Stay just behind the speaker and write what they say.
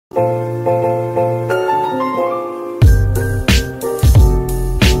This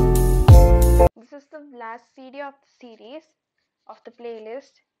is the last CD of the series of the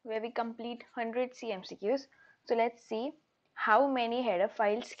playlist where we complete 100 CMCQs. So let's see how many header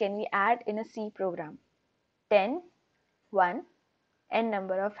files can we add in a C program. 10, 1, n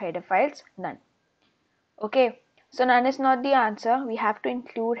number of header files, none. Okay, so none is not the answer. We have to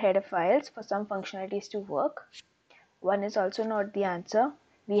include header files for some functionalities to work. 1 is also not the answer.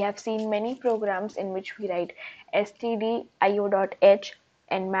 We have seen many programs in which we write stdio.h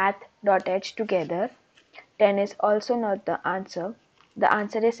and math.h together. 10 is also not the answer. The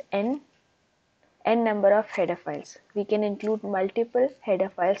answer is n number of header files. We can include multiple header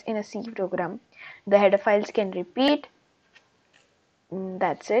files in a C program. The header files can repeat.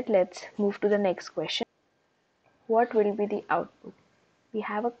 That's it. Let's move to the next question. What will be the output? We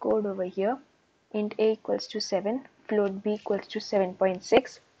have a code over here. Int a equals to 7, float b equals to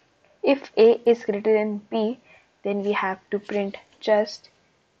 7.6. If a is greater than b, then we have to print just,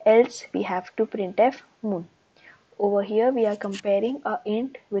 else we have to printf moon. Over here we are comparing a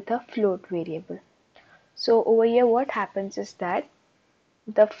int with a float variable. So over here what happens is that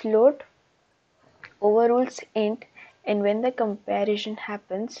the float overrules int, and when the comparison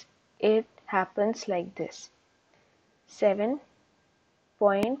happens, it happens like this: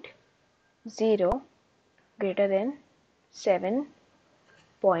 7.0 greater than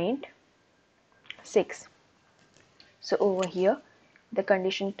 7.6. So over here the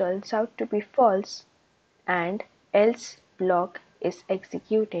condition turns out to be false and else block is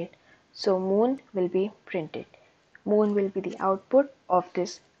executed. So moon will be printed. Moon will be the output of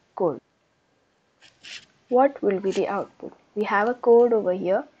this code. What will be the output? We have a code over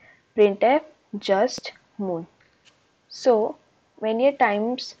here, printf just moon. So many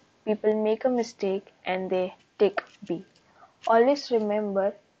times people make a mistake and they tick B. Always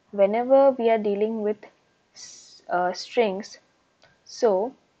remember, whenever we are dealing with strings,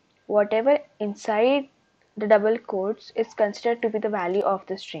 so whatever inside the double quotes is considered to be the value of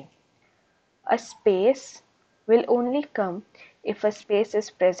the string. A space will only come if a space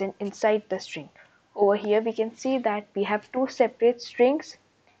is present inside the string. Over here we can see that we have two separate strings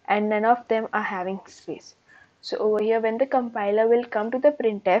and none of them are having space. So over here when the compiler will come to the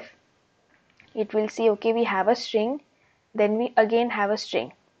printf, it will see, okay, we have a string, then we again have a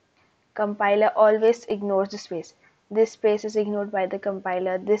string. Compiler always ignores the space. This space is ignored by the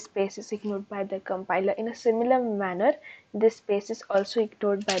compiler, this space is ignored by the compiler. In a similar manner, this space is also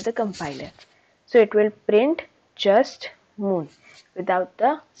ignored by the compiler. So it will print just moon without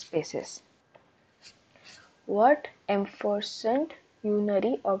the spaces. What ampersand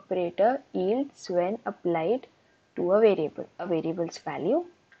unary operator yields when applied to a variable? A variable's value,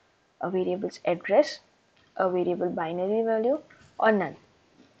 a variable's address, a variable binary value, or none?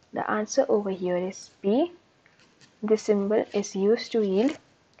 The answer over here is B. This symbol is used to yield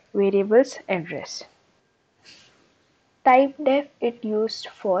variable's address. Typedef is used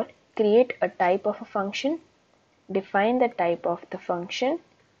for create a type of a function, define the type of the function,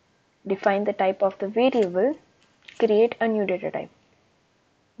 define the type of the variable, create a new data type.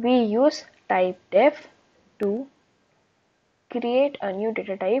 We use typedef to create a new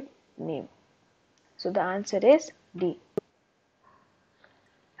data type name. So the answer is D.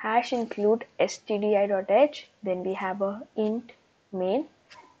 Hash include stdi.h, then we have a int main,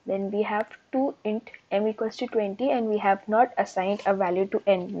 then we have two int m equals to 20, and we have not assigned a value to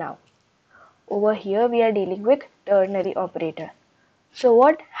n now. Over here we are dealing with ternary operator. So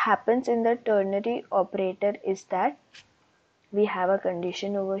what happens in the ternary operator is that we have a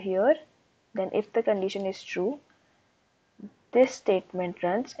condition over here, then if the condition is true, this statement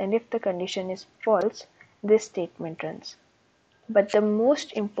runs, and if the condition is false, this statement runs. But the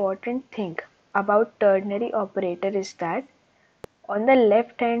most important thing about ternary operator is that on the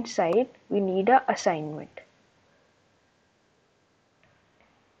left hand side we need a assignment.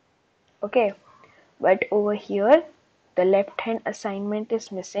 Okay, but over here the left hand assignment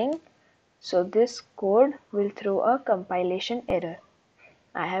is missing, so this code will throw a compilation error.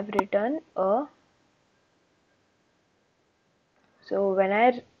 I have written a, so when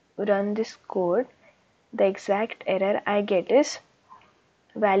I run this code, the exact error I get is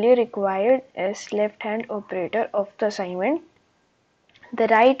value required is left hand operator of the assignment. The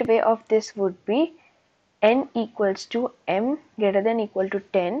right way of this would be n equals to m greater than equal to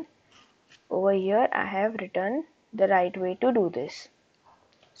 10. Over here I have written the right way to do this.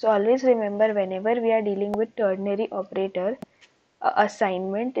 So always remember, whenever we are dealing with ternary operator,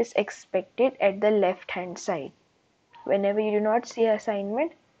 assignment is expected at the left hand side. Whenever you do not see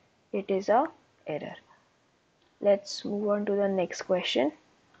assignment, it is a error. Let's move on to the next question.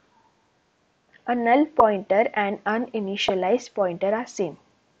 A null pointer and uninitialized pointer are same.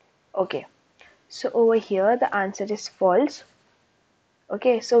 Okay, so over here the answer is false.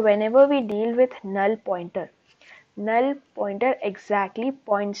 Okay, so whenever we deal with null pointer exactly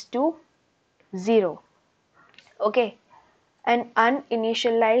points to 0. Okay, an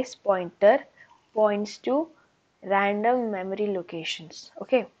uninitialized pointer points to random memory locations.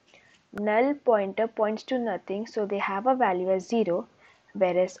 Okay, null pointer points to nothing, so they have a value as 0,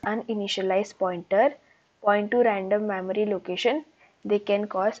 whereas uninitialized pointer point to random memory location, they can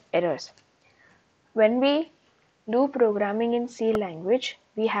cause errors. When we do programming in C language,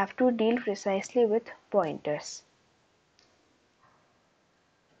 we have to deal precisely with pointers.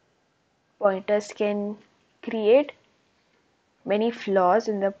 Pointers can create many flaws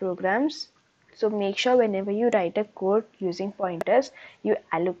in the programs, so make sure whenever you write a code using pointers, you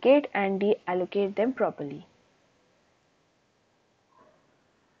allocate and deallocate them properly.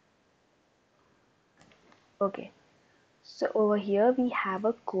 Okay, so over here we have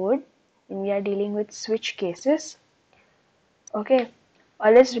a code and we are dealing with switch cases. Okay,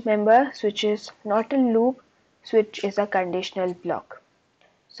 always remember switch is not a loop, switch is a conditional block.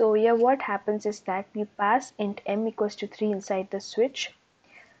 So here what happens is that we pass int m equals to 3 inside the switch.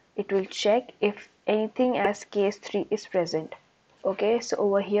 It will check if anything as case 3 is present. Okay, so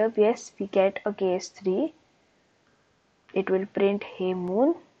over here, yes, we get a case 3. It will print hey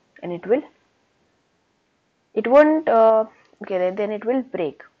moon and it won't, okay, then it will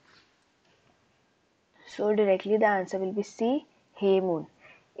break. So directly the answer will be C, hey moon.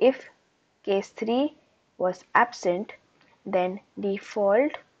 If case 3 was absent, then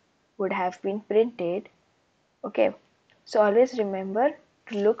default would have been printed. Okay, so always remember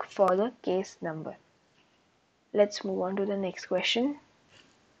to look for the case number. Let's move on to the next question.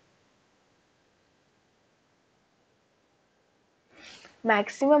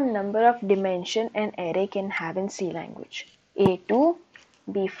 Maximum number of dimension an array can have in C language. A2,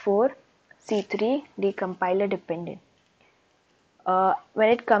 B4, C3, D compiler dependent. When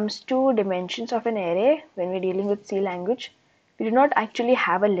it comes to dimensions of an array, when we're dealing with C language, we do not actually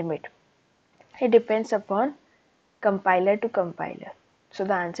have a limit. It depends upon compiler to compiler. So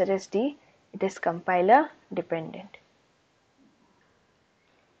the answer is D. It is compiler dependent.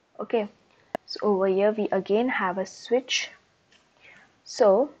 Okay, so over here we again have a switch.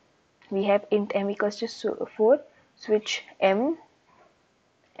 So we have int m equals to 4, switch m,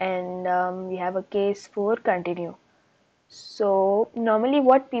 and we have a case 4 continue. So normally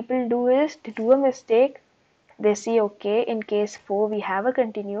what people do is to do a mistake, they see okay, in case 4 we have a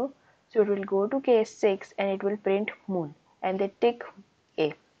continue, so it will go to case 6 and it will print moon and they tick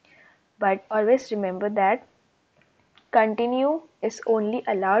A. But always remember that continue is only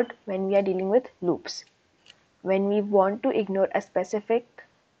allowed when we are dealing with loops. When we want to ignore a specific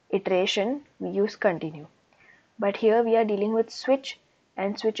iteration, we use continue. But here we are dealing with switch,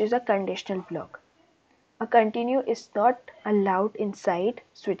 and switch is a conditional block. A continue is not allowed inside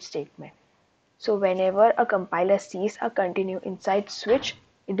switch statement. So whenever a compiler sees a continue inside switch,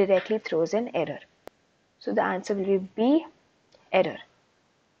 it directly throws an error. So the answer will be B, error.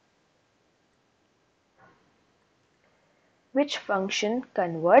 Which function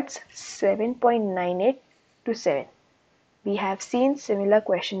converts 7.98 to 7? We have seen similar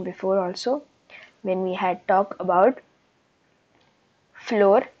question before also when we had talked about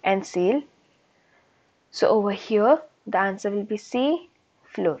floor and seal. So over here the answer will be C,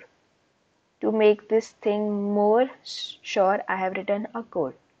 floor. To make this thing more sure, I have written a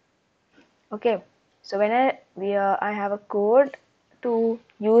code. Okay, so when I have a code to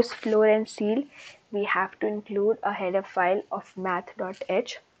use floor and seal, we have to include a header file of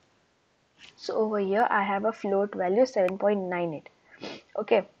math.h. So over here I have a float value 7.98.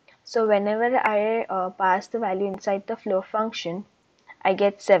 Okay, so whenever I pass the value inside the floor function, I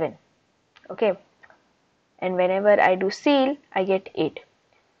get 7. Okay, and whenever I do seal, I get 8.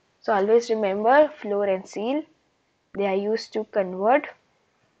 So always remember floor and seal, they are used to convert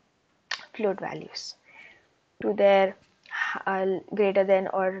float values to their greater than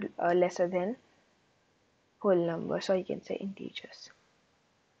or lesser than whole numbers, or you can say integers.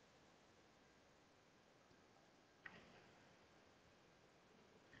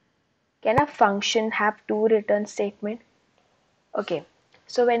 Can a function have two return statements? Okay,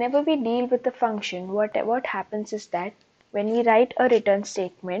 so whenever we deal with the function, what happens is that when we write a return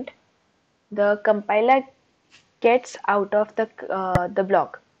statement, the compiler gets out of the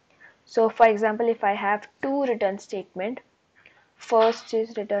block. So for example, if I have two return statement, first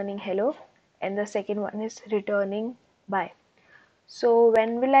is returning hello and the second one is returning bye. So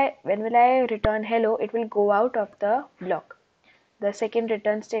when will I return hello, it will go out of the block. the second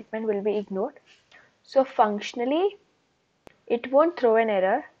return statement will be ignored. So functionally, it won't throw an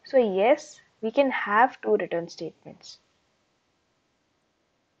error. So yes, we can have two return statements,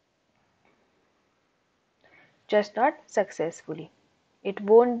 just not successfully. It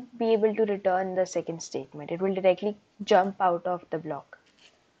won't be able to return the second statement. It will directly jump out of the block.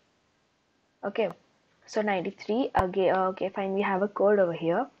 Okay, so 93, again, okay, fine, we have a code over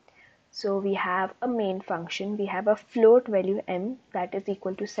here. So we have a main function, we have a float value m that is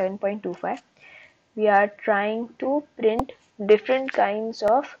equal to 7.25. We are trying to print different kinds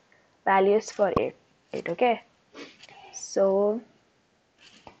of values for it. Okay, so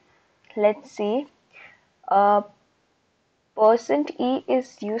let's see. Uh, %e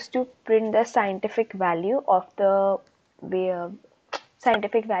is used to print the scientific value of the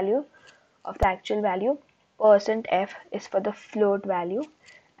scientific value of the actual value. %f is for the float value,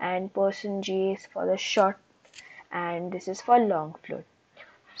 and %g is for the short, and this is for long float.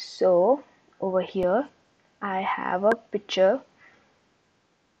 So over here I have a picture.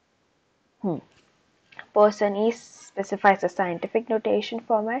 %e specifies a scientific notation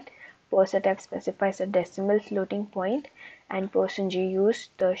format, %f specifies a decimal floating point, and %g use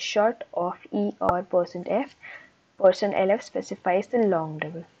the short of e or %f. %lf specifies the long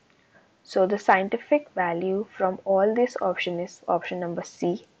double. So the scientific value from all these options is option number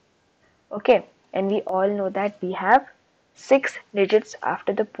C. Okay, and we all know that we have 6 digits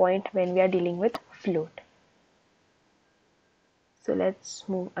after the point when we are dealing with float. So let's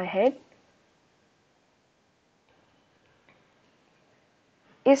move ahead.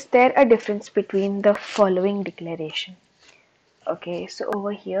 Is there a difference between the following declaration? Okay, so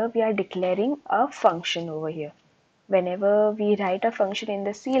over here we are declaring a function over here. Whenever we write a function in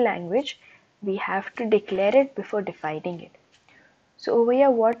the C language, we have to declare it before defining it. So over here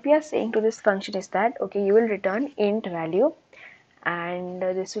what we are saying to this function is that, okay, you will return int value, and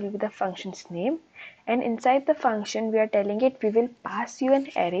this will be the function's name, and inside the function we are telling it we will pass you an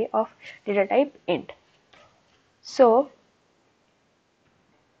array of data type int. So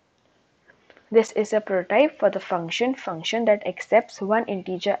this is a prototype for the function that accepts one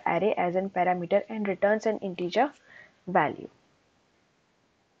integer array as a parameter and returns an integer value.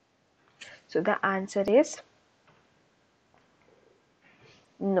 So the answer is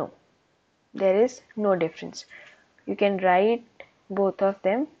no. There is no difference. You can write both of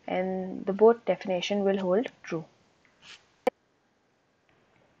them and the both definition will hold true.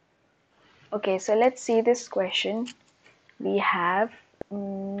 Okay, so let's see this question. We have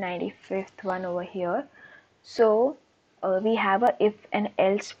 95th one over here. So we have a if and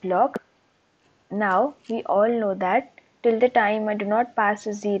else block. Now we all know that till the time I do not pass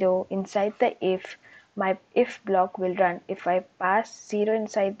a 0 inside the if, my if block will run. If I pass 0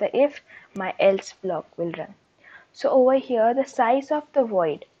 inside the if, my else block will run. So over here the size of the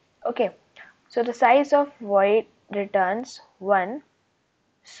void, okay, so the size of void returns 1,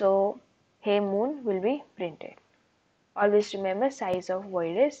 so hey moon will be printed. Always remember, size of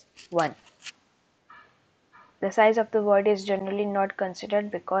void is 1. The size of the void is generally not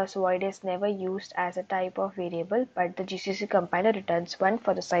considered because void is never used as a type of variable, but the GCC compiler returns 1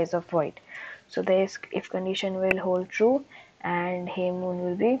 for the size of void. So this if condition will hold true and hey moon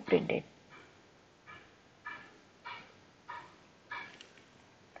will be printed.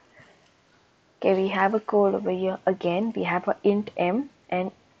 Okay, we have a code over here. Again we have a int m,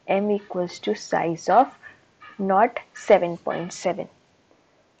 and m equals to size of not 7.7.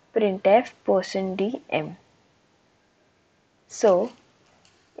 printf %dm. So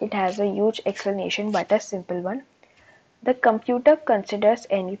it has a huge explanation but a simple one. The computer considers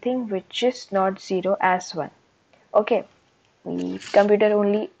anything which is not 0 as 1. Okay, the computer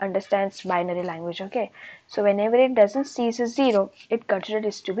only understands binary language. Okay, so whenever it doesn't see a 0, it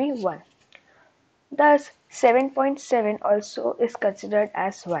considers it to be 1. Thus 7.7 also is considered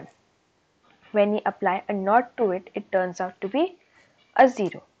as 1. When we apply a not to it, it turns out to be a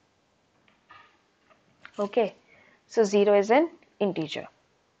 0. Okay, so 0 is an integer.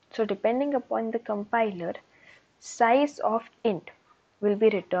 So depending upon the compiler, size of int will be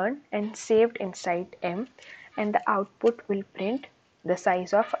returned and saved inside m, and the output will print the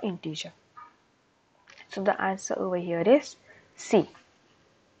size of an integer. So the answer over here is C.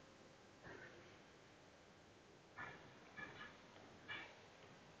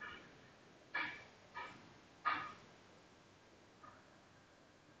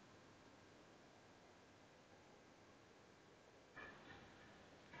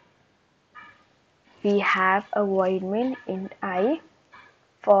 We have a void main int I.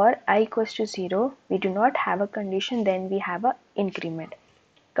 For I equals to 0, we do not have a condition, then we have a increment.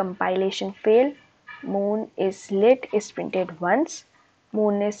 Compilation failed, Moon is lit is printed once.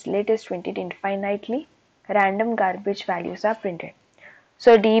 Moon is lit is printed infinitely. Random garbage values are printed.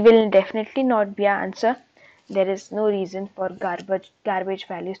 So D will definitely not be our answer. There is no reason for garbage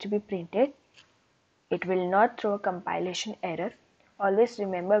values to be printed. It will not throw a compilation error. Always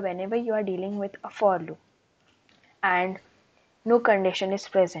remember, whenever you are dealing with a for loop and no condition is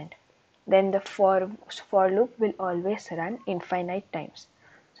present, then the for loop will always run infinite times.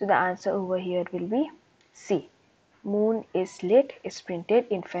 So the answer over here will be C. Moon is lit is printed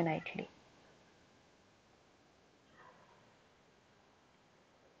infinitely.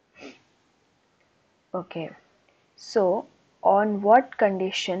 Okay, so on what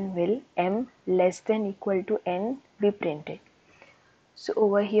condition will m less than equal to n be printed? So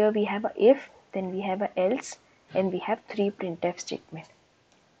over here we have a if, then we have a else, and we have three printf statement.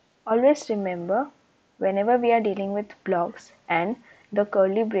 Always remember, whenever we are dealing with blocks and the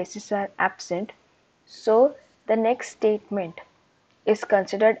curly braces are absent, so the next statement is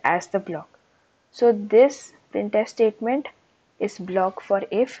considered as the block. So this printf statement is block for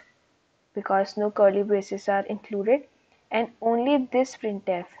if, because no curly braces are included, and only this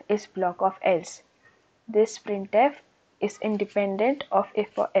printf is block of else. This printf is independent of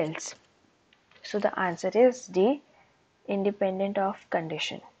if or else. So the answer is D, independent of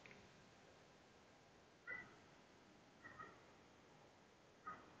condition.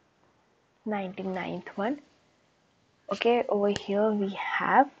 99th one. Okay, over here we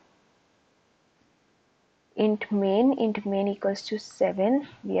have int main equals to 7.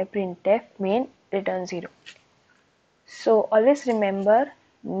 We have printf main return 0. So always remember,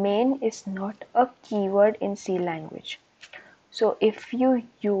 main is not a keyword in C language. So if you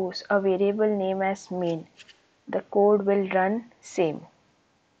use a variable name as main, the code will run same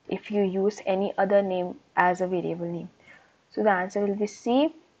if you use any other name as a variable name. So the answer will be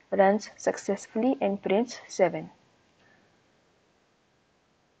C, runs successfully and prints 7.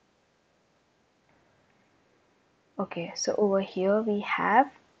 Okay, so over here we have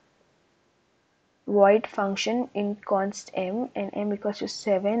void function in const m, and m equals to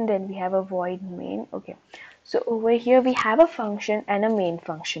 7, then we have a void main. Okay, so over here we have a function and a main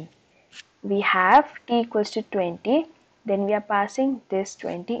function. We have t equals to 20, then we are passing this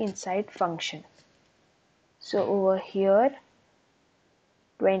 20 inside function. So over here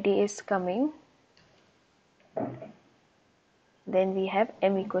 20 is coming, then we have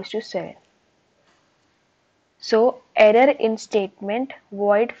m equals to 7. So error in statement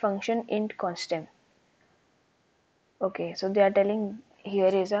void function int const m. Okay, so they are telling here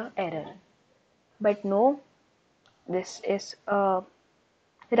is a error, but no, this is a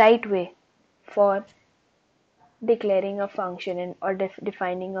right way for declaring a function and or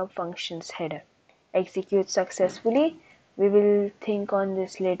defining a function's header. Execute successfully. We will think on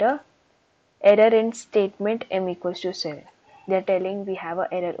this later. Error in statement m equals to 7. They are telling we have an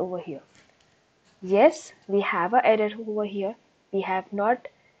error over here. Yes, we have an error over here. We have not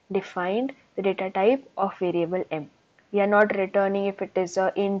defined the data type of variable m. We are not returning if it is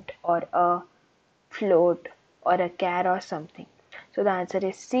a int or a float or a char or something. So the answer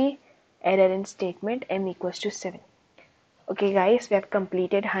is C, error in statement m equals to 7. Okay guys, we have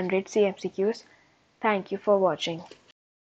completed 100 C MCQs. Thank you for watching.